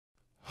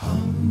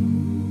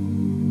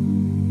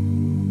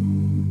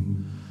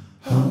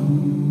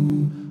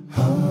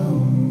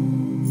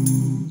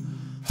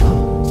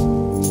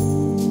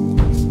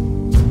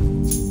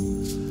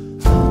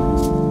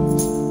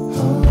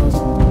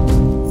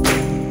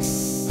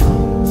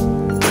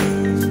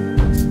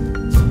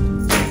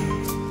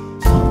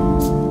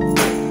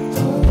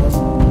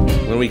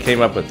we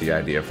came up with the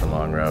idea for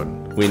Long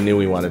Road, we knew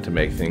we wanted to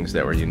make things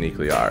that were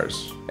uniquely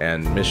ours.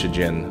 And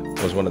MICHGIN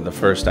was one of the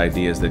first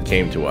ideas that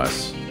came to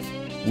us.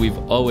 We've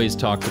always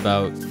talked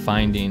about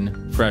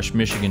finding fresh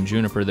Michigan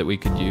juniper that we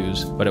could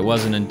use, but it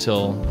wasn't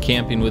until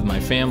camping with my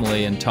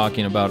family and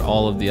talking about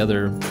all of the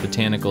other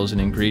botanicals and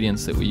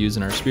ingredients that we use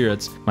in our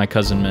spirits, my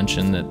cousin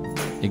mentioned that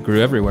it grew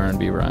everywhere on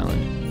Beaver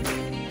Island.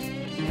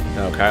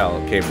 Now,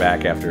 Kyle came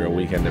back after a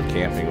weekend of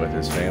camping with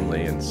his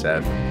family and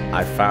said,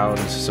 I found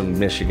some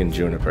Michigan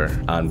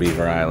juniper on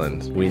Beaver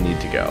Island. We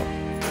need to go.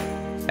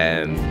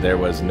 And there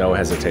was no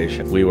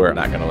hesitation. We were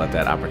not going to let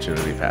that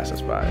opportunity pass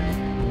us by.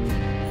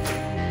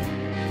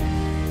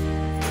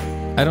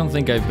 I don't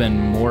think I've been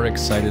more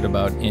excited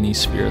about any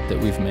spirit that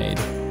we've made.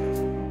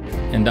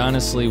 And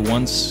honestly,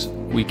 once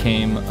we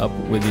came up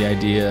with the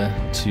idea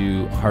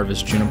to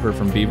harvest juniper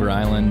from Beaver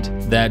Island,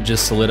 that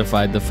just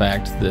solidified the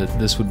fact that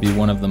this would be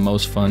one of the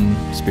most fun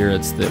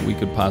spirits that we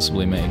could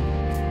possibly make.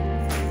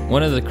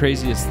 One of the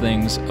craziest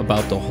things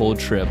about the whole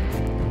trip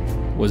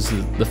was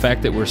the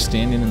fact that we're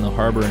standing in the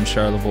harbor in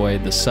Charlevoix,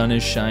 the sun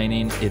is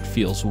shining, it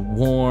feels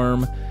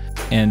warm,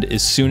 and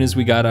as soon as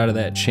we got out of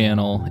that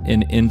channel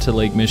and into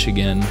Lake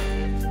Michigan,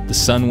 the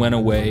sun went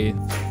away,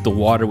 the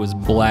water was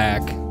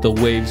black, the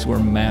waves were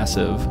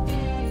massive,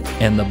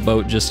 and the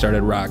boat just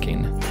started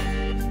rocking.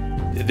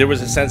 There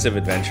was a sense of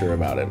adventure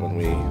about it when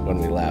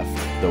we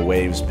left. The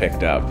waves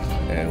picked up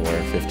and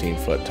we're 15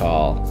 foot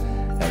tall,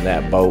 and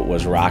that boat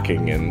was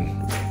rocking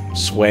and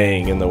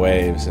swaying in the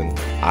waves, and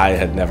I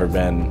had never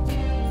been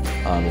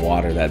on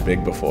water that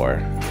big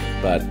before,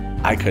 but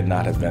I could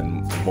not have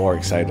been more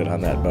excited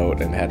on that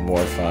boat and had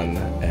more fun,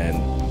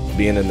 and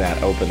being in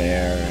that open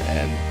air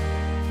and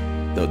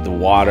the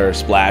water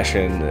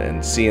splashing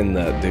and seeing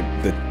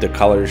the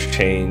colors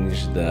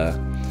change,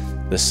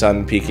 the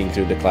sun peeking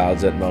through the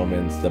clouds at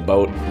moments, the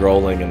boat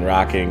rolling and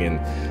rocking,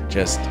 and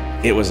just,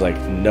 it was like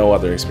no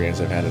other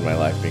experience I've had in my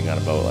life being on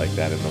a boat like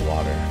that in the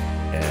water.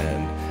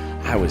 And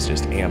I was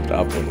just amped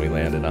up when we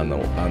landed on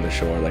the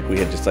shore. Like we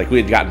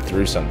had gotten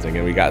through something,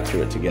 and we got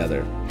through it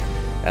together.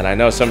 And I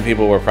know some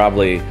people were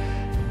probably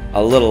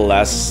a little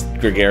less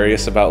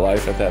gregarious about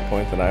life at that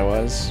point than I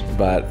was,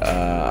 but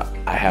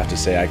I have to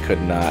say I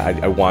could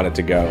not. I wanted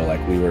to go.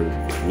 Like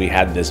we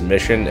had this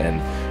mission and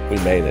we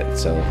made it.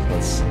 So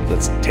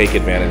let's take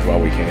advantage while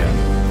we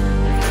can.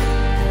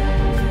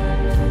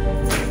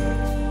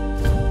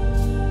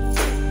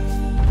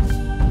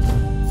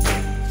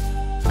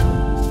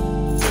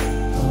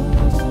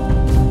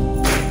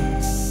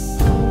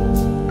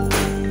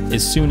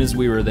 As soon as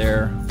we were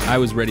there, I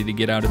was ready to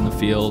get out in the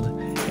field,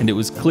 and it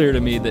was clear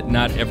to me that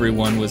not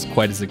everyone was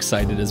quite as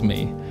excited as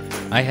me.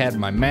 I had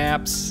my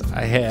maps,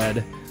 I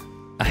had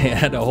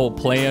a whole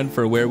plan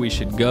for where we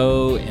should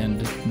go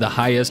and the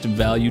highest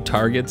value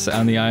targets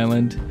on the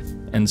island.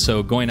 And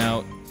so going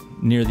out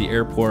near the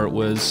airport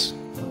was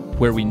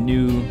where we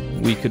knew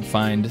we could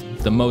find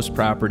the most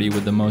property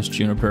with the most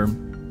juniper.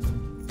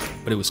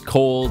 But it was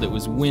cold, it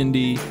was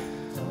windy,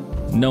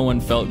 no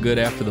one felt good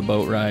after the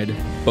boat ride,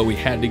 but we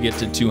had to get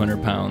to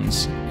 200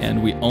 pounds,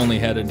 and we only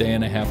had a day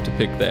and a half to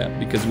pick that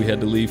because we had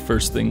to leave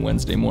first thing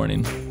Wednesday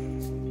morning.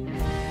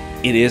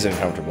 It is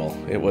uncomfortable.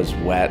 It was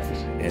wet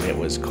and it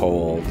was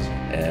cold,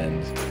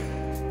 and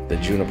the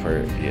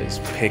juniper is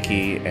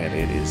picky and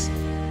it is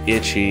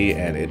itchy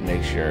and it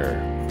makes your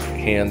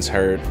hands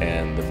hurt,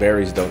 and the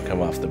berries don't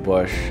come off the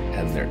bush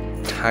and they're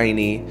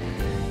tiny.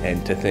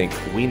 And to think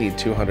we need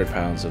 200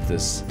 pounds of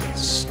this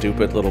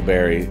stupid little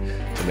berry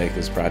to make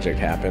this project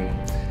happen,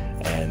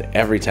 and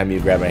every time you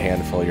grab a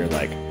handful you're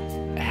like,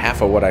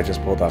 half of what I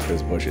just pulled off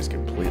this bush is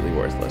completely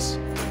worthless.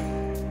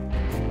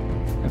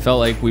 I felt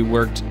like we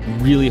worked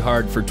really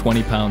hard for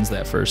 20 pounds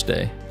that first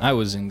day. I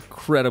was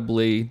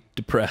incredibly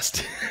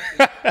depressed.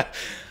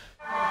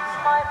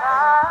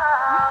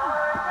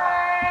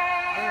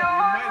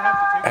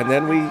 And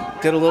then we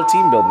did a little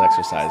team building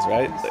exercise,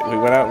 right? We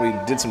went out and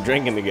we did some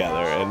drinking together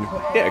and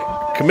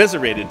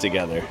commiserated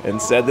together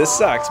and said, this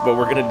sucks, but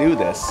we're gonna do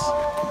this.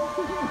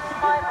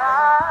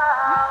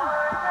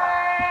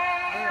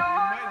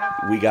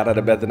 We got out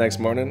of bed the next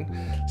morning,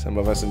 some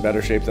of us in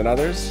better shape than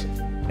others,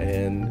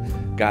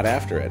 and got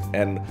after it.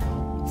 And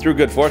through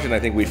good fortune, I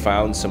think we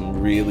found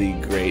some really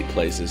great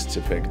places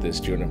to pick this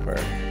juniper.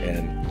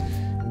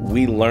 And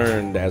we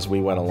learned as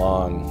we went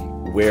along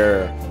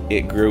where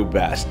it grew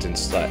best. In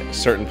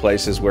certain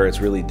places where it's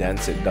really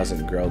dense, it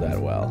doesn't grow that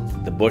well.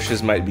 The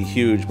bushes might be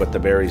huge, but the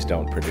berries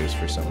don't produce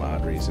for some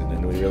odd reason.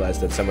 And we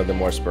realized that some of the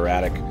more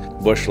sporadic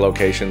bush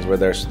locations where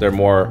they're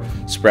more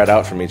spread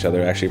out from each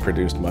other actually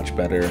produced much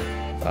better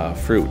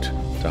fruit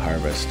to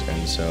harvest.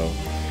 And so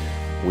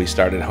we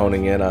started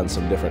honing in on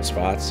some different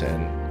spots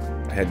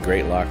and had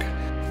great luck.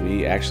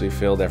 We actually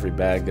filled every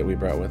bag that we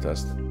brought with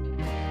us.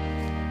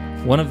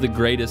 One of the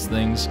greatest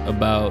things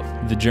about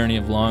the journey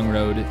of Long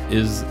Road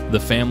is the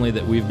family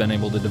that we've been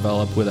able to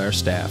develop with our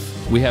staff.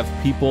 We have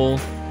people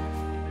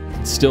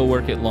that still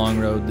work at Long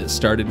Road that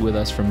started with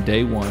us from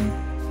day one,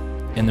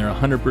 and they're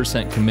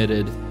 100%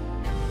 committed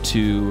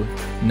to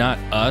not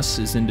us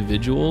as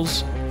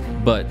individuals,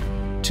 but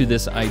to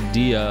this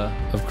idea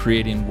of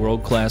creating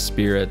world-class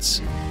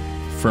spirits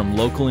from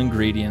local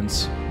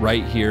ingredients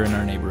right here in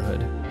our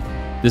neighborhood.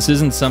 This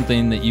isn't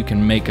something that you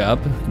can make up.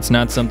 It's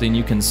not something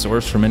you can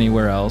source from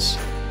anywhere else.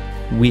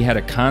 We had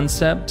a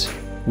concept,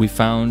 we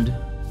found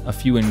a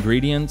few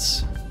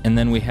ingredients, and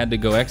then we had to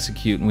go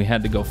execute, and we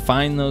had to go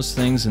find those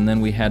things, and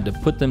then we had to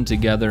put them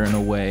together in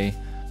a way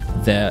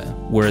that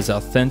were as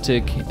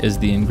authentic as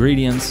the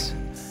ingredients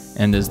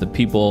and as the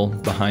people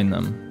behind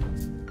them.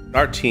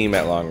 Our team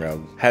at Long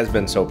Road has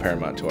been so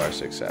paramount to our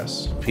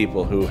success.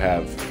 People who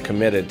have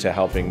committed to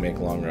helping make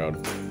Long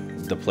Road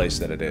the place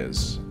that it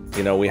is.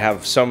 You know, we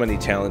have so many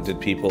talented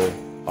people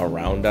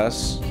around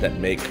us that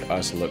make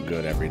us look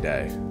good every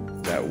day,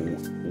 that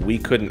we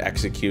couldn't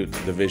execute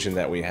the vision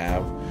that we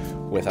have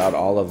without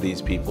all of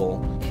these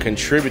people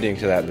contributing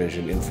to that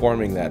vision,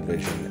 informing that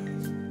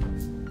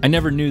vision. I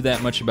never knew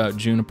that much about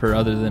juniper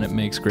other than it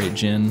makes great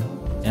gin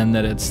and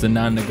that it's the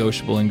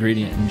non-negotiable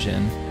ingredient in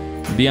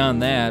gin.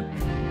 Beyond that,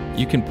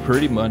 you can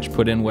pretty much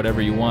put in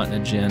whatever you want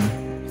in a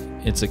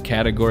gin. It's a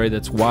category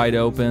that's wide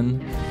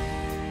open.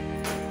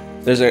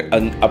 There's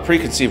a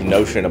preconceived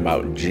notion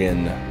about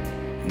gin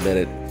that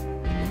it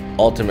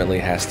ultimately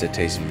has to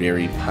taste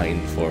very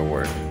pine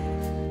forward.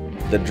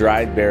 The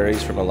dried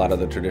berries from a lot of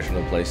the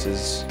traditional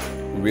places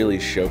really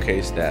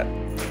showcase that.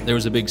 There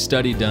was a big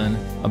study done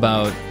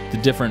about the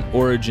different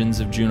origins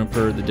of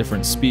juniper, the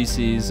different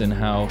species, and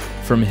how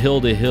from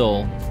hill to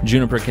hill,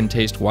 juniper can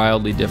taste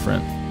wildly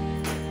different.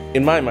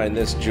 In my mind,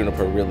 this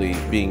juniper really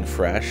being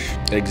fresh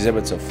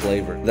exhibits a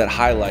flavor that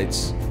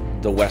highlights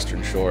the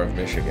western shore of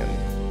Michigan,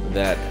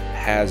 that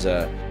has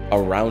a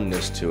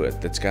roundness to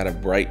it, that's got a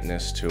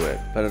brightness to it,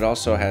 but it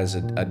also has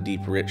a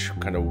deep, rich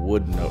kind of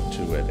wood note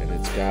to it, and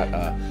it's got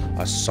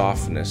a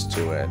softness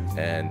to it,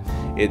 and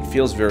it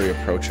feels very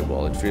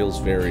approachable. It feels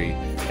very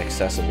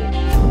accessible.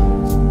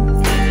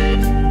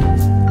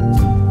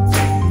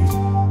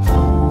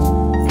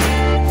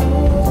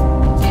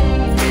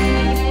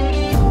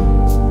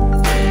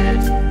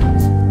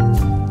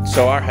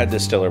 So our head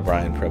distiller,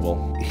 Brian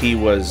Pribble, he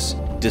was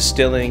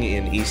distilling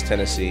in East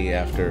Tennessee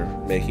after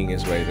making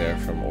his way there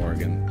from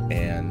Oregon,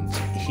 and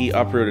he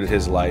uprooted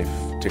his life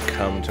to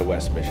come to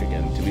West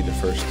Michigan to be the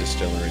first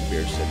distiller in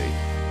Beer City.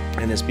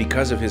 And it's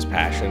because of his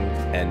passion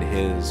and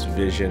his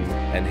vision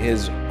and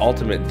his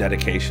ultimate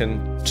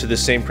dedication to the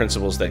same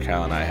principles that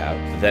Kyle and I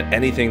have, that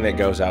anything that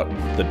goes out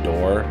the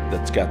door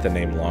that's got the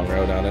name Long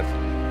Road on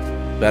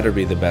it better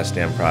be the best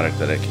damn product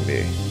that it can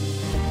be.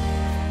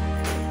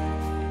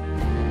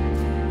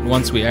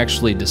 Once we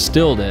actually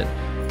distilled it,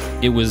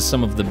 it was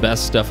some of the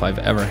best stuff I've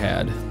ever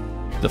had.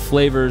 The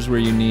flavors were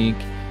unique,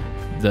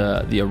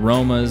 the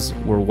aromas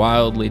were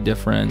wildly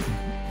different.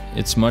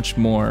 It's much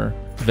more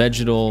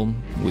vegetal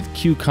with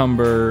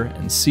cucumber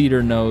and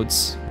cedar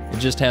notes. It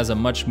just has a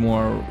much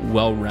more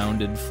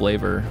well-rounded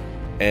flavor.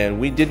 And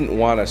we didn't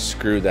want to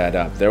screw that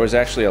up. There was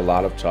actually a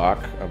lot of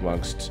talk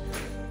amongst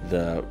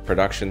the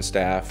production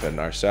staff and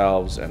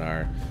ourselves and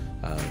our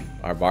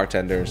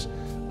bartenders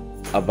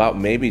about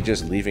maybe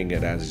just leaving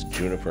it as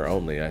juniper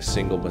only, a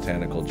single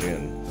botanical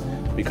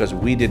gin, because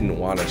we didn't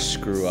want to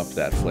screw up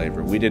that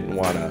flavor. We didn't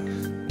want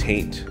to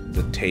taint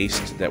the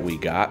taste that we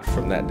got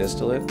from that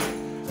distillate.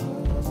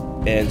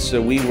 And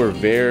so we were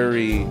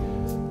very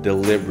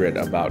deliberate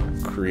about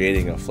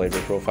creating a flavor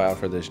profile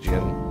for this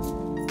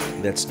gin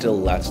that still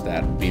lets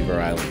that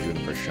Beaver Island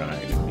juniper shine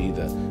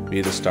and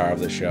be the star of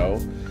the show.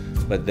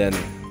 But then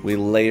we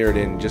layered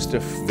in just a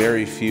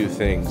very few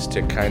things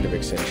to kind of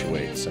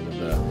accentuate some of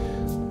the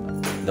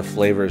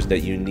flavors that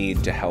you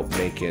need to help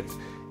make it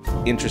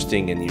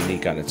interesting and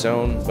unique on its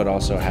own, but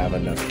also have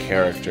enough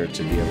character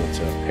to be able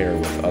to pair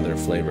with other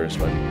flavors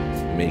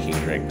when making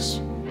drinks.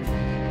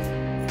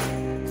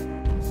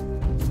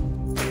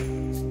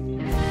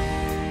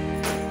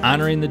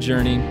 Honoring the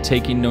journey,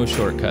 taking no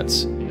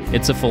shortcuts.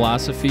 It's a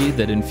philosophy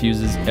that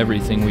infuses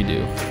everything we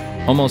do.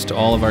 Almost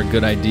all of our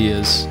good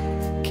ideas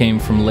came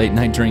from late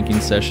night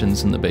drinking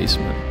sessions in the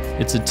basement.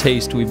 It's a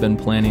taste we've been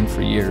planning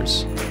for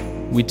years.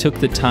 We took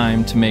the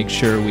time to make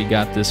sure we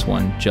got this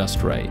one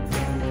just right.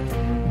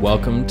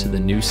 Welcome to the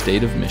new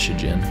state of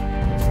Michigan.